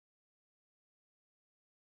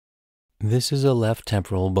This is a left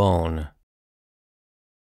temporal bone.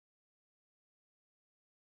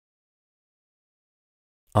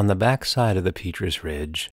 On the back side of the petrous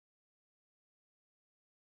ridge,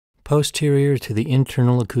 posterior to the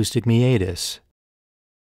internal acoustic meatus,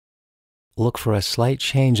 look for a slight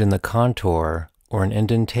change in the contour or an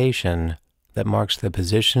indentation that marks the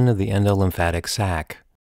position of the endolymphatic sac.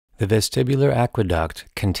 The vestibular aqueduct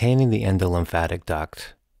containing the endolymphatic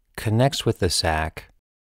duct connects with the sac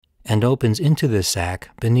and opens into the sac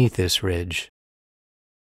beneath this ridge.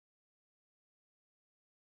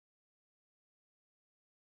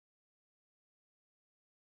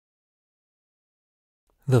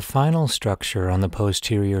 The final structure on the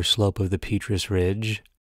posterior slope of the petrous ridge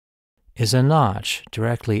is a notch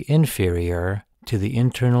directly inferior to the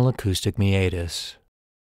internal acoustic meatus.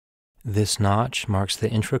 This notch marks the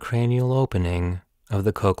intracranial opening of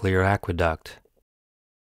the cochlear aqueduct.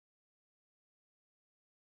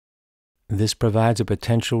 This provides a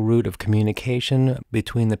potential route of communication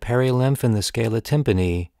between the perilymph and the scala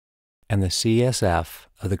tympani and the CSF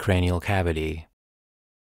of the cranial cavity.